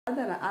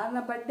ಅದಲ್ಲ ಆನ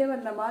ಬಡ್ಡೆ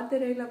ಬಂದ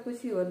ಮಾತೆರೆ ಇಲ್ಲ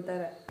ಖುಷಿ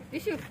ಒಂಥರ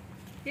ಇಶು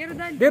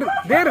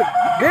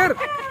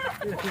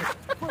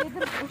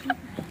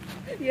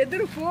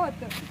ಎದುರು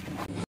ಪೋತ್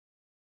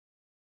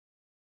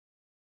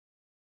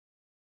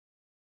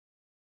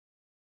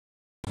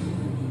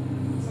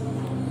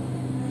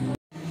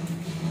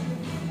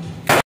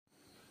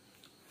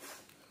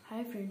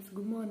ಹಾಯ್ ಫ್ರೆಂಡ್ಸ್,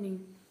 ಗುಡ್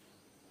ಮಾರ್ನಿಂಗ್.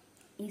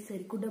 ಈ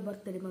ಸರಿ ಕುಡ್ಡ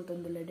ಬರ್ತಡೆ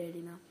ಮಲ್ತೊಂದಿಲ್ಲ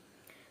ಡ್ಯಾಡಿನ.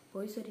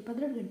 ಹೋಯ್ ಸರಿ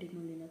 12 ಗಂಟೆಗೆ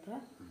ಮುಂದಿನ ಹತ್ರ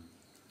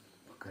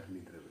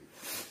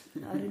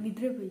ಅವ್ರು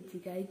ನಿದ್ರೆ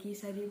ಬೈತಿಗೆ ಐಕೆ ಈ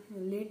ಸಾರಿ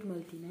ಲೇಟ್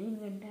ಮಲ್ತೀನಿ. 5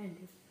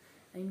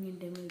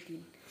 ಗಂಟೆ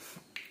ಮಲ್ತೀನಿ.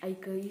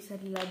 ಐಕೆ ಈ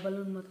ಸರಿ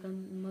ಬಲೂನ್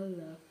ಮತ್ಕೊಂಡು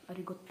ಮಲ್ದ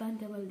ಅವ್ರಿಗೆ ಗೊತ್ತಾ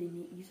ಅಂತ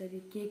ಮಲ್ದೀನಿ. ಈ ಸರಿ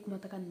ಕೇಕ್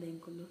ಮತ್ತೆ ಕಂದ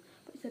ಇಂಕೊಂಡು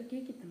ಈ ಸರಿ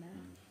ಕೇಕ್ ಇತ್ತನ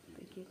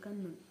ಕೇಕ್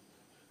ಕಂದು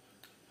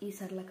ಈ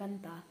ಸರ್ಲ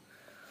ಕಂತ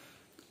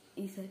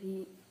ಈ ಸರಿ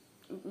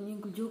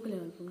ನಿಂಗೆ ಜೋಕಲೆ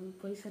ಮಲ್ಕೊಂಡು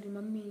ಪೊಯ್ ಸರಿ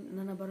ಮಮ್ಮಿ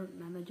ನನ್ನ ಬರೋದು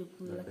ನನ್ನ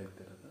ಜೋಕು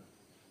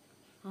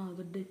ಹಾಂ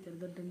ದೊಡ್ಡ ಇರ್ತಾರೆ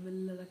ದೊಡ್ಡ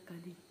ಮೆಲ್ಲ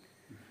ಲಕ್ಕಾದಿ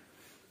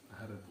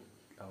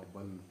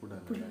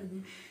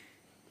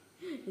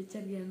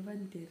ಹೆಚ್ಚಾಗಿ ಏನು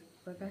ಬಂತೀರು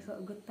ಪ್ರಕಾಶ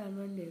ಗೊತ್ತಾ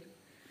ಬಂಡೇರು.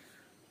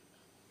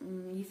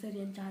 ಈ ಸರಿ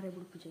ಏನು ಚಾರೆ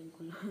ಬಿಡ್ಪುಜ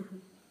ಇಂಕುಲ್ಲ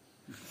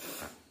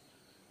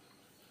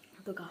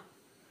ತುಕ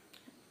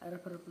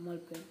ರಪ್ಪ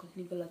ಮಲ್ಪ ಇಂಕೊಂಡು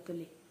ನಿಂಕಲ್ಲ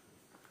ತುಲಿ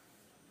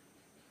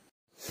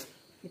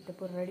ಇತ್ತ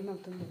ಪೂರ ರೆಡಿ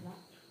ಮಾಡ್ತಂದಿಲ್ಲ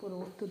ಪೂರ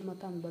ಒತ್ತುದು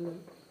ಮತ್ತು ಅಂದ್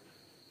ಬಲೂನ್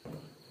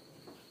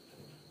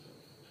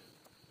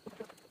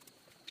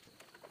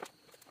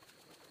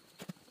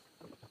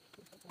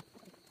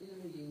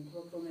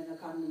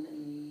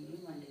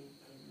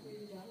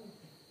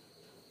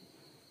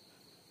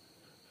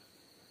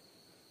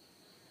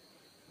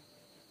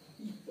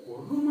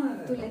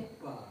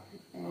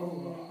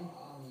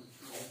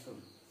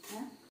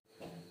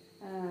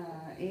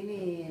ಏನಿ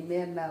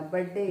ಮೇರ್ನ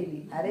ಬಡ್ಡೆ ಇನಿ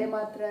ಅರೆ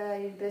ಮಾತ್ರ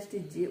ಇಂಟ್ರೆಸ್ಟ್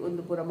ಇಜ್ಜಿ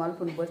ಒಂದು ಪೂರ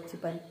ಮಲ್ಪುನ್ ಬರ್ಚಿ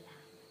ಪನ್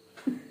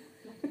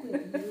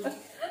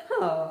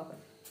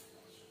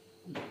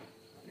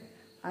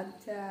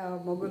ಅಂಚ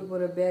ಮೊಬೈಲ್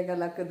ಪೂರ ಬೇಗ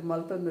ಲಕ್ಕದ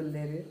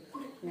ಮಲ್ತೊಂದುಲ್ಲೇರು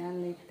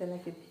ನಾನು ಇಟ್ಟೆಲ್ಲ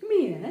ಕಿತ್ತು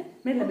ಮೀನ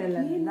ಮೆಲ್ಲ ಮೆಲ್ಲ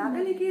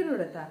ಅಗಲಿಕ್ಕೆ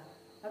ಇರೋಡತ್ತ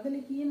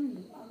ಅಗಲಿಕ್ಕೆ ಏನು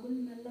ಅಗಲ್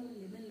ಮೆಲ್ಲ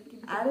ಮೆಲ್ಲ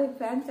ಅರೆ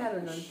ಫ್ಯಾನ್ ಚಾರು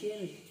ನಾನು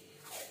ಕೇಳಿ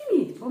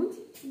ಮೀನು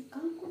ಪಂಚಿ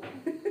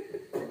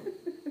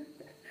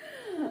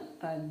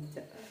ಅಂಚ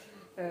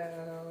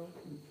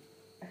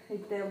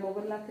ಇತ್ತೆ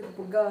ಮೊಬೈಲ್ ಹಾಕಿದ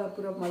ಬುಗ್ಗ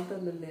ಪೂರ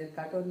ಮಲ್ತೊಂದುಲ್ಲೇರು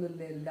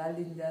ಕಟೊಂದುಲ್ಲೇರು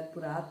ಗಾಲಿನ ಜಾರ್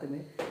ಪೂರ ಆತನೆ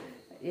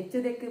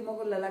ಹೆಚ್ಚದಕ್ಕೆ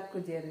ಮೊಗಲ್ಲ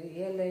ಲಕ್ಕುಜೇರು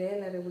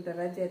ಏಲರೆ ಊಟ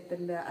ರಜೆ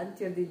ಎತ್ತಂಡ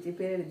ಅಂಚಿಡ್ದಿಜ್ಜಿ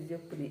ಪೇರಿದ್ಜಿ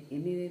ಜೊಪ್ಪುನಿ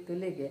ಇನ್ನೇ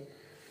ತುಲೆಗೆ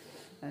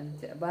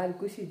ಅಂಚ ಭಾರಿ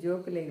ಖುಷಿ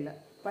ಜೋಕುಲೆ ಇಲ್ಲ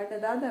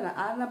ಪಟ್ಟದಾದನ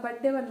ಆನ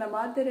ಬಡ್ಡೆ ಬಂದ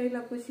ಮಾತೆರೆ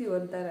ಇಲ್ಲ ಖುಷಿ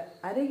ಒಂಥರ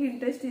ಅರೆಗೆ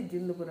ಇಂಟ್ರೆಸ್ಟ್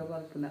ಇಜ್ಜಿಂದು ಪೂರ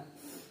ಮಲ್ಪುನ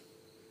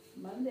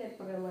ಬಂದೆ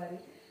ಪೂರ ಬಾರಿ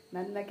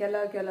ನನ್ನ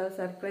ಕೆಲವು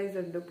ಸರ್ಪ್ರೈಸ್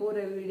ಉಂಟು ಪೂರ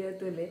ವಿಡಿಯೋ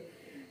ತುಲೆ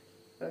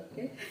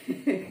ಓಕೆ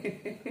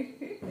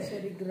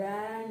ಸರಿ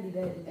ಗ್ರ್ಯಾಂಡ್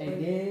ಇದೆ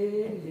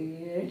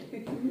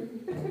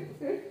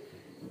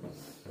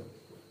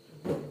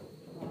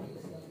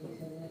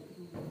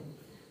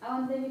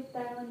ಅವಂದೇ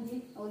ನಿಕ್ತಾಳ ಒಂಜಿ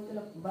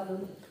ಅವತ್ತಲ್ಲ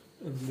ಬಲೂನ್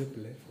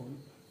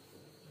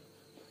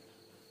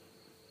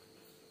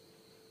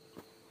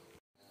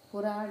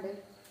ಪೂರ ಹಾಡು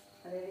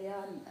ರೆಡಿಯಾ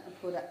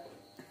ಪೂರ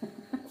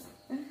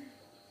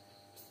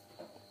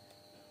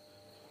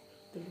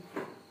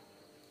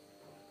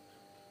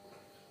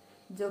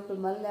ಜೋಕುಲ್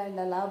ಮಲ್ಲೆ ಅಂಡ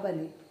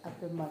ಲಾಭನಿ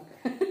ಅಪ್ಪಮ್ಮ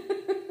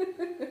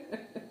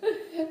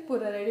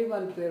ಪೂರ ರೆಡಿ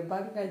ಮಲ್ಪೇರು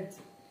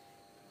ಬಂಕಜ್ಜಿ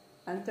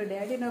ಅಂತ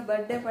ಡ್ಯಾಡಿನ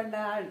ಬರ್ಡೇ ಪಂಡ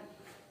ಹಾಡು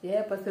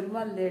ಏಪ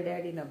ಸುರ್ಮಲ್ದೆ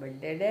ಡ್ಯಾಡಿನ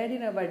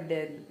ಬರ್ಡೇ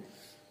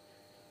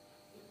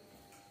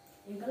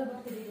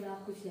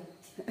ಖುಷಿಯ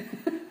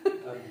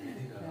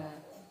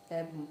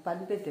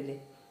ಪನ್ಪೆತ್ತಲೆ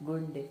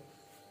ಗುಂಡೆ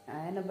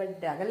ಆಯನ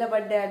ಬಡ್ಡೆ ಅಗಲ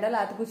ಬಡ್ಡೆ ಆಡಲ್ಲ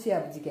ಅದು ಖುಷಿ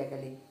ಅಬ್ಜಿಗೆ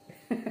ಆಗಲಿ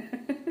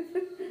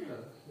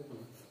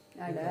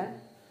ಆಡ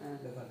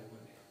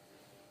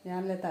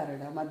ಯಾನ್ಲೆ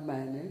ತಾರಡ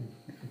ಮದ್ಮಾಯನೆ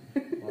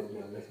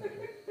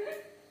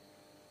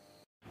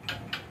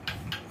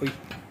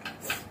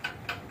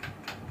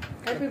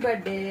ಹ್ಯಾಪಿ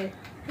ಬರ್ಡೇ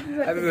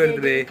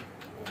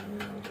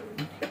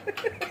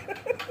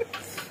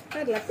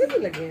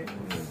लगे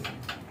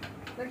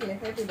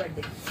हैप्पी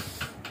बर्थडे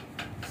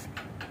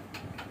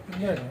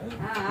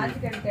हाँ आज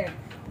घंटे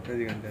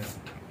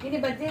ini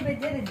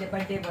बर्थडे दीजिए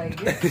birthday boy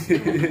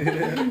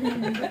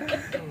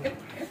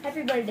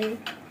happy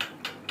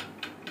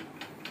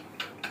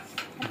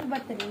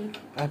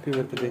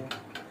birthday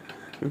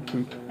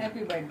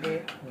happy birthday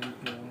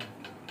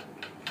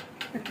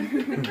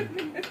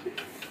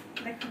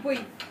पोई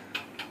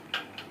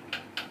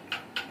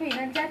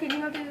ನಾನು ಜಾತಿ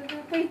ನಿಮ್ಮ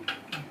ಪೈ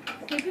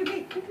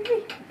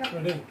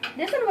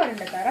ದೇಸರು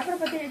ಬರಲ್ಲ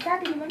ರಪರಪತಿ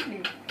ಜಾತಿ ನಿಮ್ಮ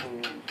ನೀವು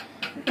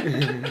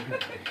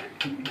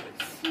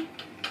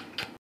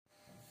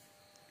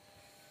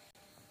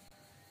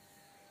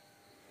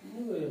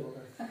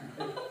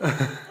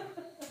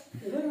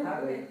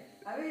ಅವೇ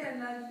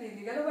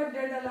ಈಗೆಲ್ಲ ಬಡ್ಡೆ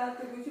ಅಡ್ಡಲ್ಲ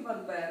ಆತು ಖುಷಿ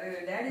ಬಂದ್ಬಾರೆ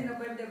ಡ್ಯಾಡಿನ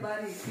ಬಡ್ಡೆ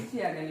ಬಾರಿ ಖುಷಿ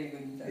ಆಗಲಿ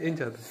ಏನ್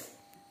ಚಾದ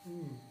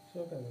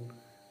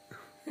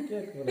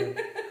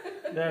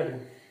ಡ್ಯಾಡಿ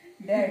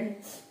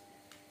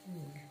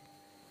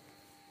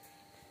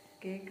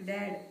केक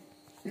डैड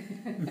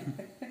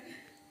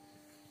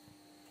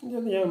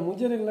या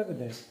मुझे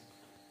लगता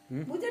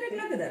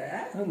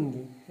है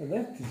अंदी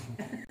ಅದಕ್ಕೆ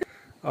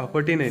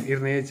 49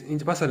 ಇರ್ನ ಏಜ್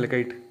ಇಂಚ್ ಪಾಸ್ ಅಲ್ಲ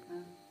ಕೈಟ್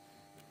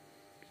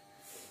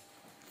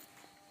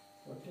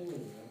 49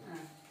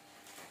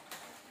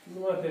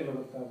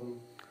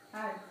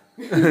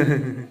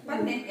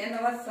 ಬನ್ನಿ ಏನೋ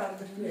ವರ್ಷ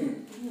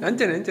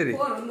ಅಂಚನೆ ಅಂಚರಿ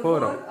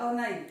ಫೋರ್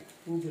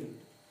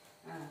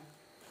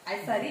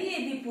ಸರಿ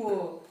ದೀಪು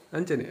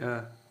ಅಂಚನೆ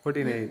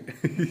 49.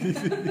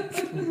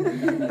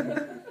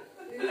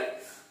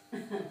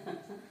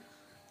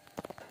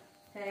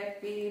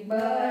 Happy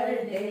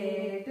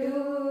birthday to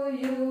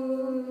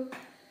you.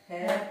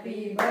 Happy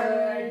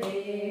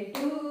birthday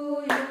to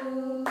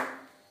you.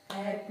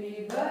 Happy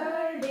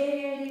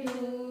birthday to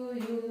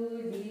you,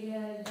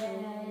 dear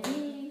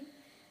Daddy.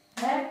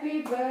 Happy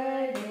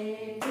birthday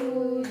to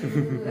you.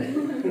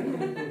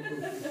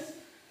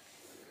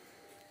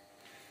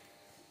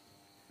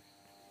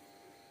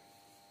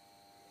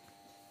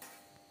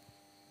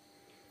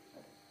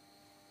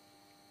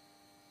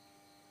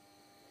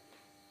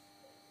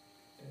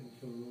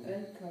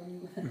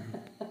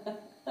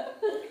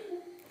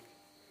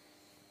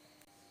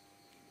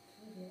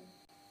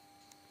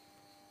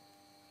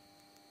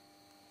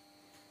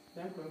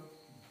 Welcome.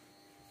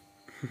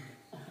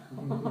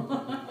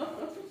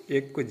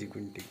 ఎక్కువ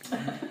జికుంటి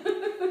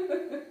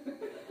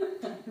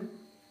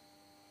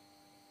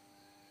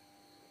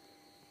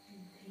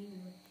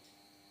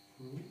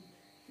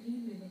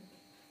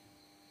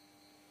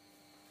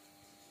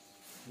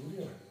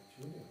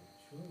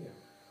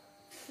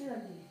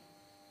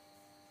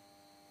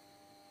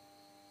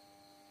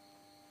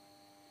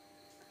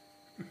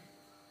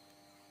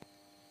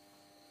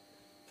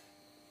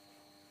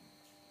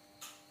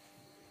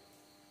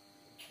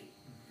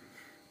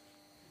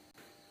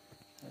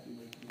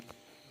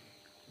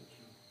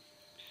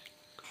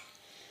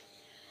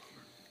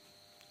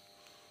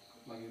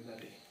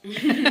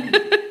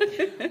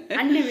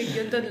ಅಣ್ಣೆ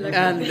ಬಿಟ್ಟು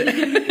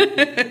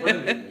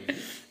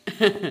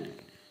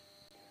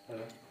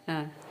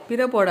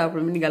పిర పోడా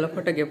అప్పుడు మీ గల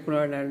ఫోటోకి ఎప్పుడు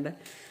వాడండ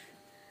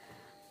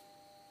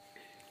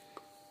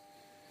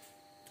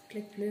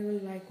click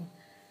level like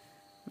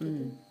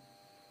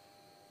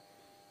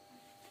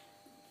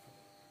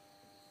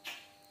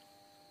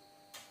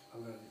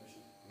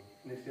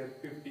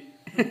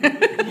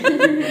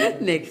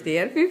next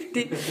year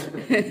 50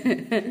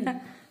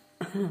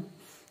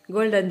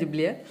 golden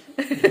ಜುಬ್ಲಿಯಾ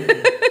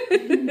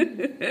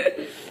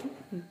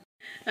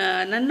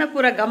ನನ್ನ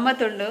ಪೂರ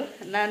ಗಮ್ಮತ್ತುಂಡು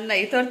ನನ್ನ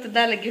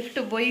ಇತೋರ್ತದಾಲ ಗಿಫ್ಟ್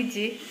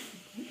ಬೊಯ್ಜಿ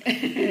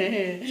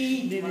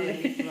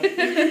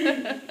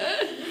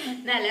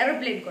ನಾನು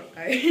ಏರೋಪ್ಲೇನ್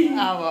ಕೊಡ್ತಾರೆ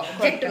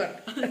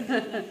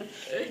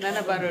ನನ್ನ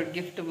ಬರೋ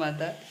ಗಿಫ್ಟ್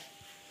ಮಾತ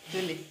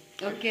ಇಲ್ಲಿ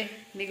ಓಕೆ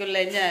ನಿಗುಲ್ಲ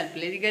ಎಂಜಾಯ್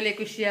ಆಲ್ಪ್ಲೆ ನಿಗಲೇ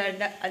ಖುಷಿ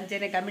ಆಂಡ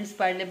ಅಂಚೆನೆ ಕಮೆಂಟ್ಸ್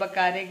ಪಾಡ್ಲೆ ಬಕ್ಕ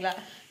ಆನೆಗ್ಲ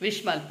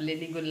ವಿಶ್ ಮಲ್ಪ್ಲೆ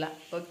ನಿಗುಲ್ಲ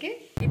ಓಕೆ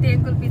ಇತ್ತೆ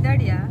ಎಂಕುಲ್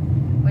ಪಿದಾಡಿಯಾ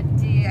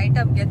ಒಂಜಿ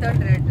ಐಟಮ್ಗೆ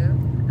 300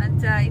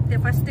 ಅಂಚ ಇತ್ತೆ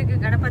ಫಸ್ಟ್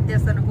ಗಣಪತಿ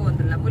ದೇವಸ್ಥಾನಕ್ಕೆ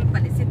ಹೋದ್ರಲ್ಲ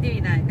ಮುಲ್ಪಲ್ಲಿ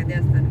ಸಿದ್ಧಿವಿನಾಯಕ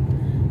ದೇವಸ್ಥಾನ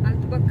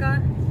ಅಂತ ಪಕ್ಕ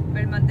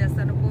ಬೆಳ್ಮನ್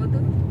ದೇವಸ್ಥಾನಕ್ಕೆ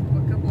ಹೋದು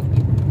ಪಕ್ಕ ಹೋಗಿ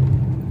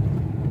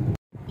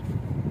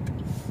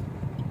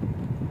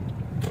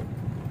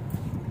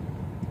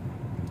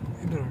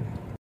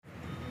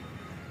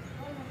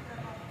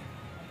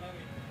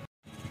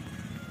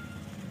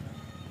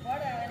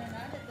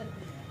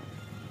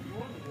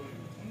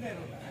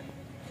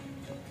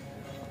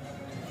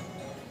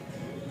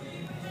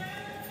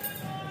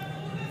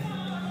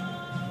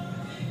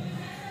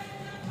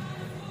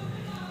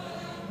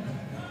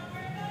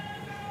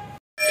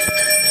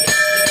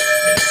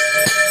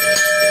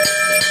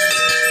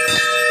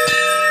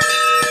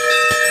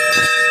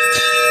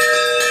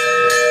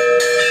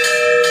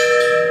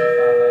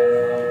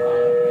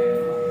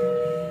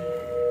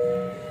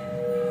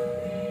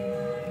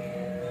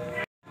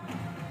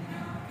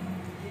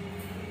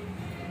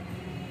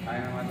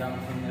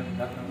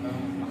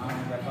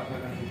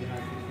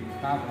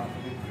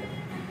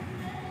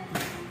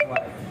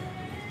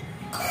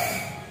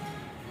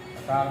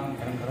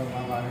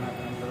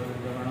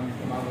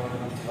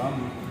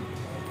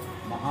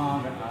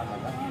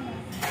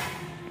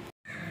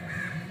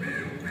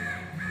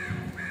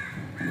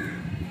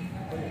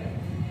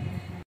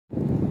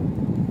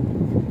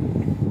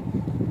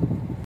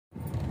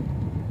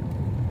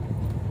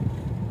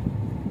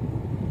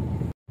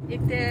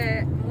ಇತ್ತೆ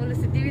ಮೂಲ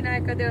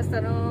ಸಿದ್ಧಿವಿನಾಯಕ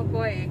ದೇವಸ್ಥಾನ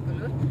ಪೋಯೆ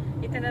ಎಂಕುಲು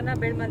ಇತ್ತೆ ನನ್ನ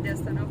ಬೆಳ್ಮನ್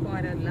ದೇವಸ್ಥಾನ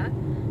ಪೋರಲ್ಲ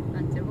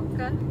ಅಂಚೆ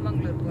ಬೊಕ್ಕ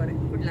ಮಂಗಳೂರು ಪೋರೆ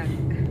ಕುಡ್ಲಾಗ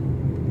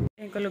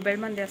ಎಂಕುಲು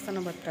ಬೆಳ್ಮನ್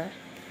ದೇವಸ್ಥಾನ ಬತ್ತ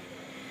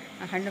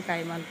ಹಣ್ಣು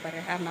ಕಾಯಿ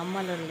ಮಲ್ಪರೆ ಆ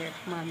ನಮ್ಮಲ್ಲಿ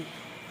ಮಾಮಿ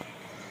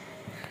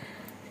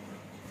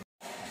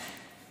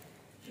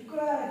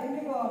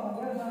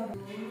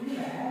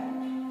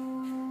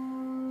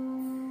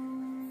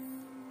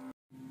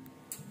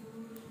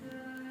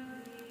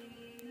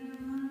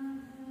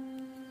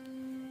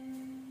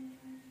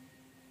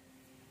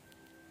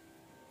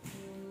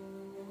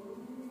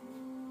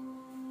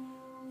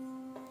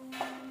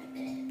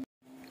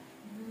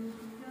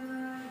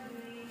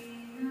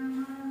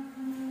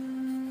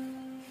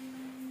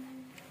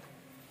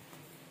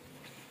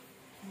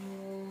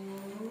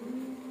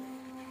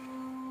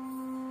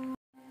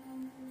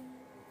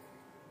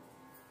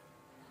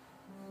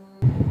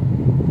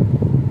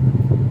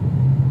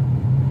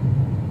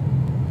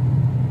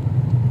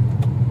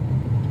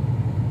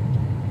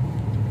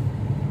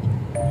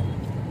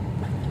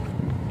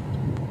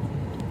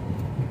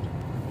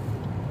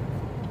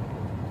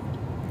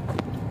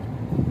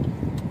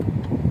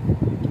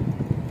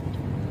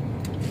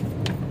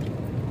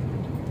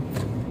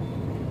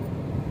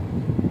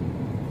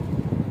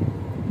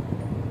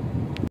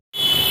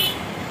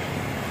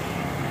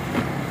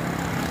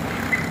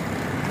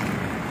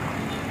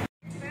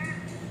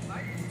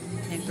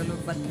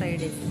ಬತ್ತ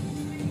ಇಡೇಸಿ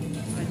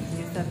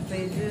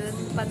ಸರ್ಪ್ರೈಸ್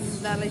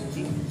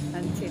ಪಂದಾಲಚ್ಚಿ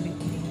ಅಂಚೆನೆ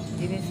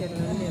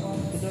ದಿನೇಶಲ್ಲಿ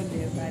ಇದೊಂದು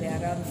ಬಾರಿ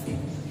ಆರಾಮ್ಸಿ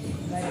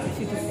ಬಾರಿ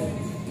ಖುಷಿ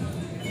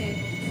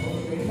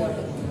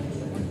ಫೋಟೋ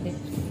ಉಂಟೆ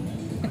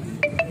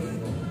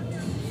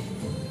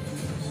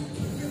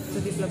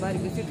ಸುದೀಪ್ಲ ಬಾರಿ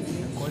ಖುಷಿ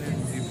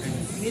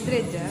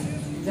ನಿದ್ರೆಜ್ಜ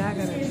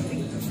ಜಾಗರ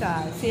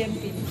ಸೇಮ್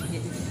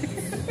ಪಿಚ್ಗೆ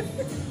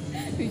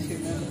ವಿಷಯ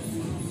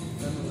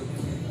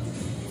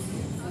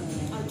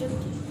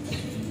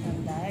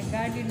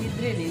ಗಾಡಿ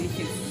ನಿದ್ರೇನೆ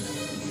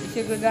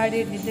ವಿಷಯಕ್ಕೆ ಗಾಡಿ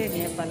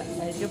ನಿದ್ರೇನೆ ಫಲ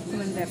ಜಪ್ಪು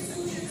ಮಂದಿ ಅರ್ಥ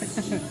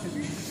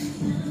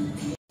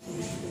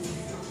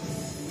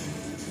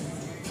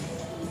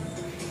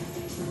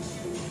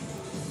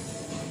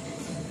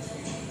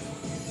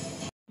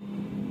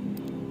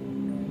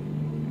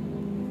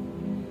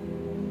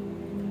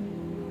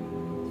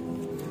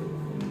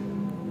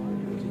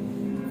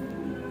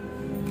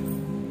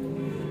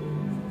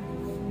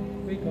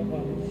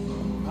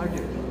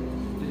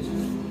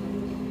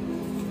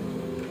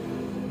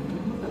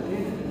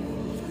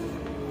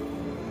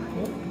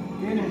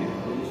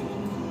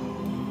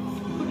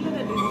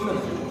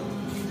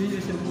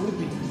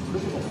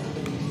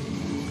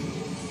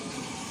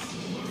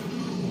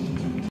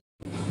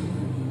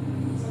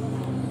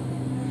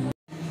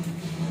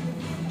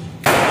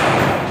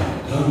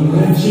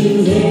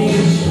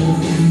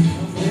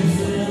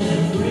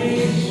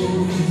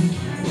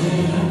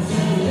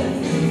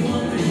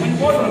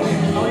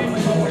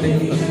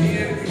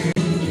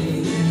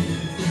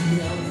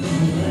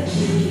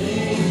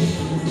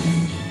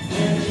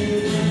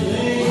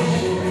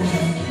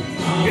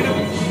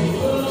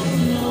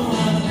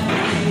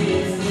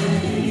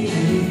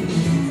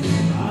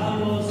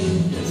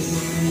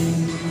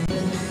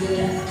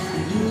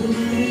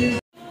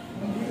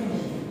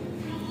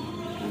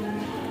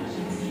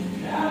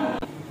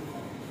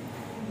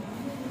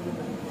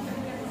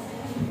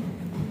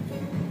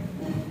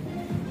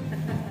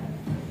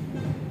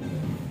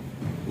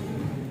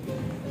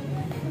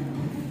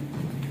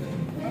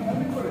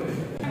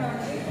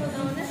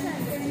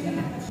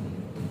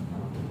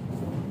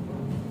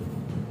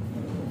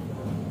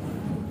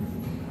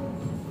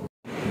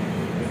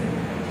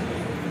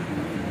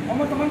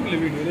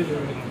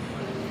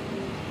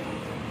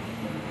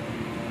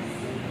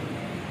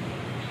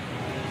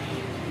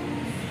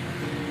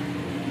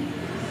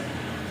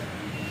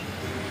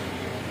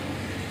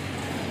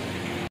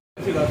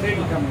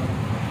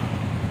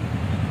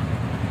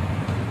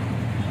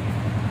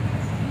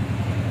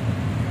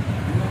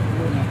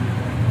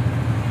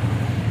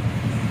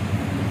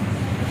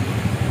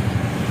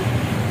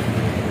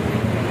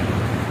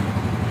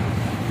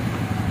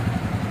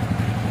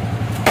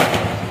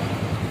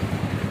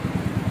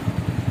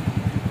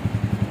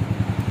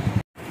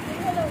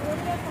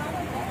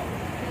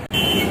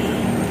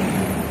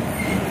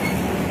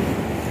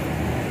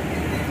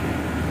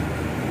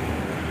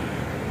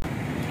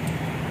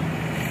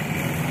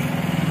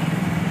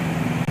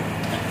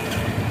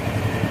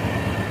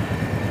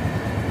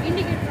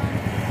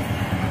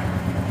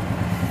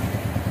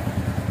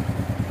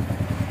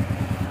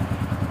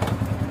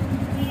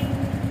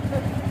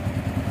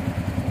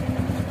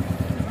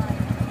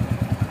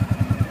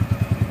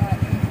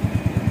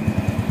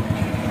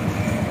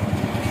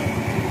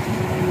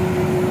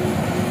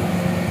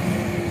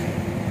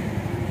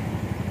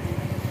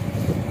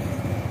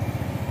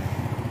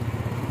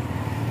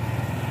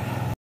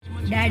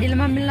డాడీల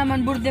మమ్మీల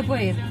మన బుర్దే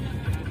పోయారు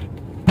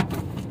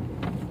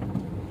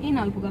ఈ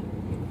నలుపుగా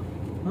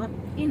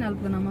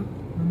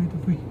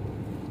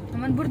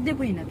మన బుర్దే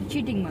పోయిన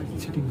ಚೀಟಿಂಗ್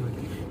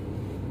ಮಾಡಿ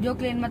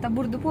ಜೋಕ್ಲೇನ್ ಮತ್ತ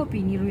ಬುರ್ದು ಪೋಪಿ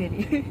ನೀರು ಬೇರೆ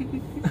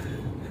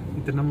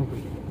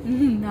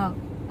ನಾವು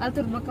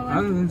ಅದ್ರ ಬಕ್ಕವ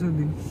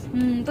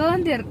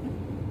ತಗೊಂತೀರ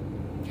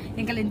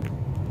ಎಂಕಲ್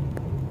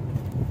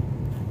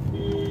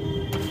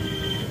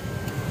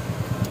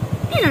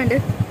ಏನಂಡು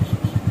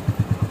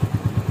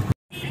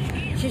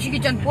ಶಶಿಗೆ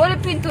ಚಂದ ಪೋಲೆ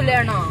ಪಿಂತುಲೆ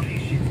ಅಣ್ಣ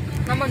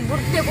ನಮ್ಮನ್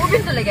ಬುರ್ದೆ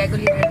ಪಿಂತುಲೆ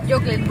ಗಾಯಗುಲಿ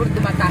ಜೋಕ್ಲೇನ್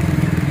ಬುರ್ದು ಮತ್ತ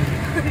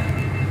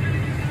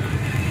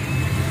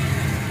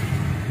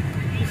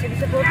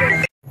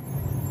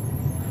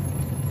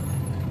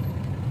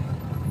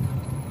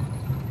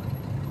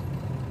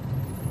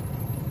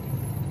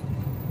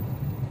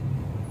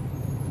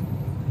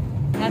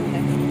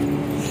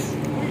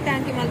ಫುಲ್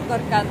ಟ್ಯಾಂಕಿ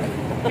ಮಲ್ಕೊರ್ಕಾದ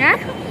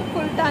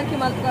ಫುಲ್ ಟ್ಯಾಂಕಿ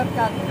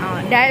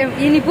ಮಲ್ಕೊರ್ಕಾದ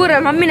ಇನಿ ಪೂರ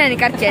ಮಮ್ಮಿ ನನಗೆ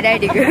ಖರ್ಚೆ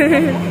ಡ್ಯಾಡಿಗೆ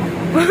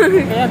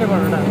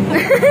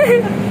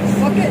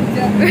ಓಕೆ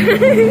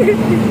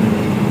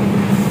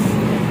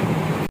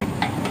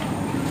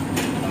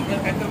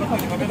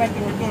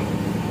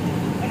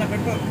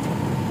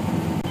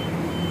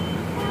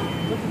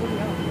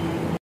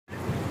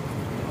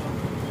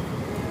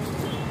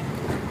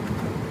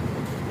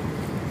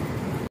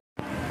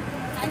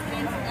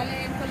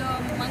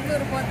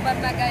ಮಂಗಳೂರು ಹೋದ್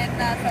ಬಂದಾಗ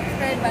ಎಲ್ಲ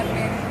ಸಬ್ಸ್ಕ್ರೈಬ್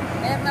ಬರ್ಲಿ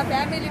ನನ್ನ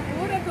ಫ್ಯಾಮಿಲಿ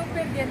ಪೂರ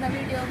ಟೂಪೇರ್ಗೆ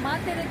ವಿಡಿಯೋ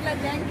ಮಾತೇರಿಗ್ಲ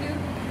ಥ್ಯಾಂಕ್ ಯು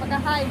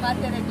ಮಗ ಹಾಯ್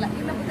ಮಾತೇರಿಗ್ಲ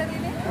ಇನ್ನು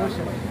ಮುದರಿಲಿ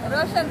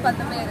ರೋಷನ್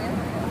ಪತ್ತ ಬೇರೆ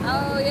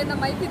ಅವು ಏನು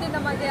ಮೈತಿದೆ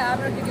ನಮಗೆ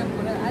ಆರೊಟ್ಟಿಗೆ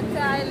ಪೂರ ಅಜ್ಜ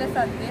ಆಯಲ್ಲ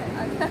ಸಾಧ್ಯ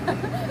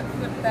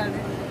ಗೊತ್ತಾಳೆ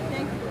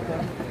ಥ್ಯಾಂಕ್ ಯು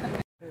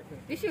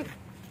ಇಶು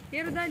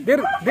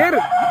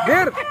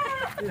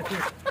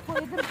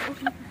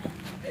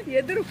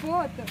ಎದುರು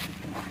ಪೋತ್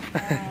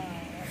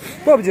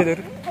ಪೋಪ್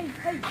ಜೇದರು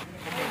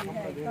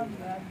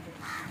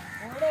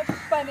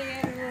ಒಡೆಪ್ಪನೆ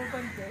ಏರು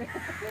ಬಂತೇವೆ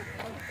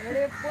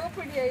ಒಡೆ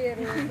ಪೋಪುಡಿಯ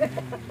ಏರು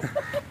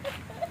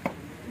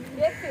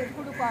ಏರ್ತೇವೆ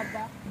ಕುಡು ಪಾಡ್ದ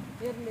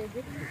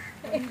ಇರ್ಲೇದು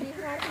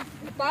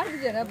ಪಾಡ್ದು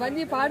ಜನ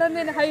ಬಂದು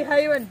ಪಾಡಂದೇನೆ ಹೈ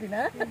ಹೈ ಅಂತಿನ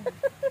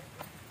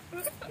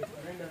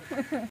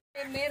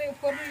ಮೇರೆ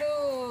ಪೊರ್ಲು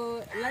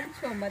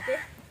ಲಂಚ್ ಮತ್ತೆ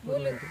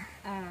ಮೂಲು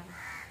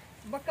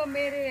ಬೊಕ್ಕ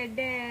ಮೇರೆ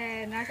ಎಡ್ಡೆ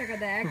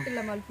ನಾಟಕದ ಆಕ್ಟ್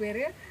ಎಲ್ಲ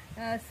ಮಲ್ಪೇರು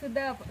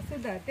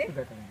ಸುಧಾತೆ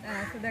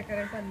ಸುಧಾಕರ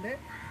ಬಂದು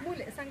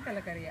ಮೂಲೆ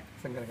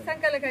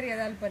ಸಂಕಲ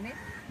ಕರಿಯದ ಅಲ್ಪನೆ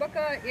ಬೊಕ್ಕ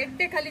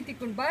ಎಡ್ಡೆ ಕಲಿ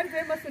ತಿಕ್ಕೊಂಡು ಬಾರಿ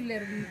ಫೇಮಸ್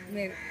ಉಲ್ಲೇರು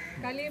ಮೇರೆ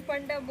ಕಲಿ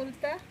ಪಂಡ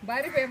ಮುಲ್ತ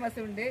ಬಾರಿ ಫೇಮಸ್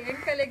ಉಂಡು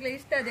ಹೆಂಗ್ ಕಲೆಗ್ಲ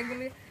ಇಷ್ಟ ಅದ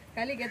ಹೆಂಗ್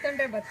ಕಲಿಗೆ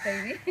ತೊಂದ್ರೆ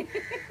ಬರ್ತಾಯಿನಿ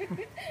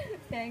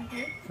ಥ್ಯಾಂಕ್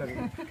ಯು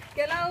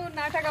ಕೆಲವು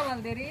ನಾಟಕ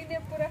ಮಲ್ದೇರಿ ಇನ್ನೇ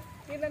ಪೂರ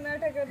ಇಲ್ಲ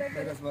ನಾಟಕದ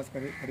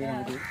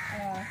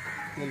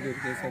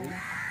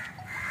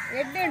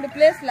ಎಡ್ಡೆ ಉಂಡು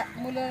ಪ್ಲೇಸ್ಲ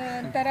ಮೂಲ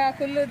ಒಂಥರ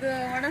ಕುಲ್ಲುದು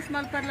ಒಣಸ್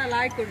ಮಲ್ಪರ್ಲ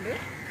ಲಾಯ್ಕೊಂಡು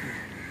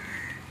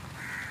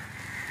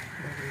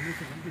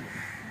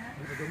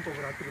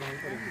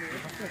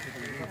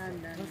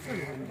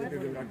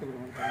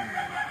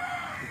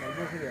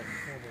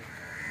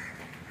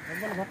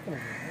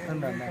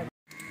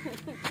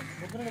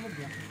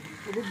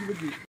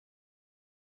ಬುದ್ಧಿ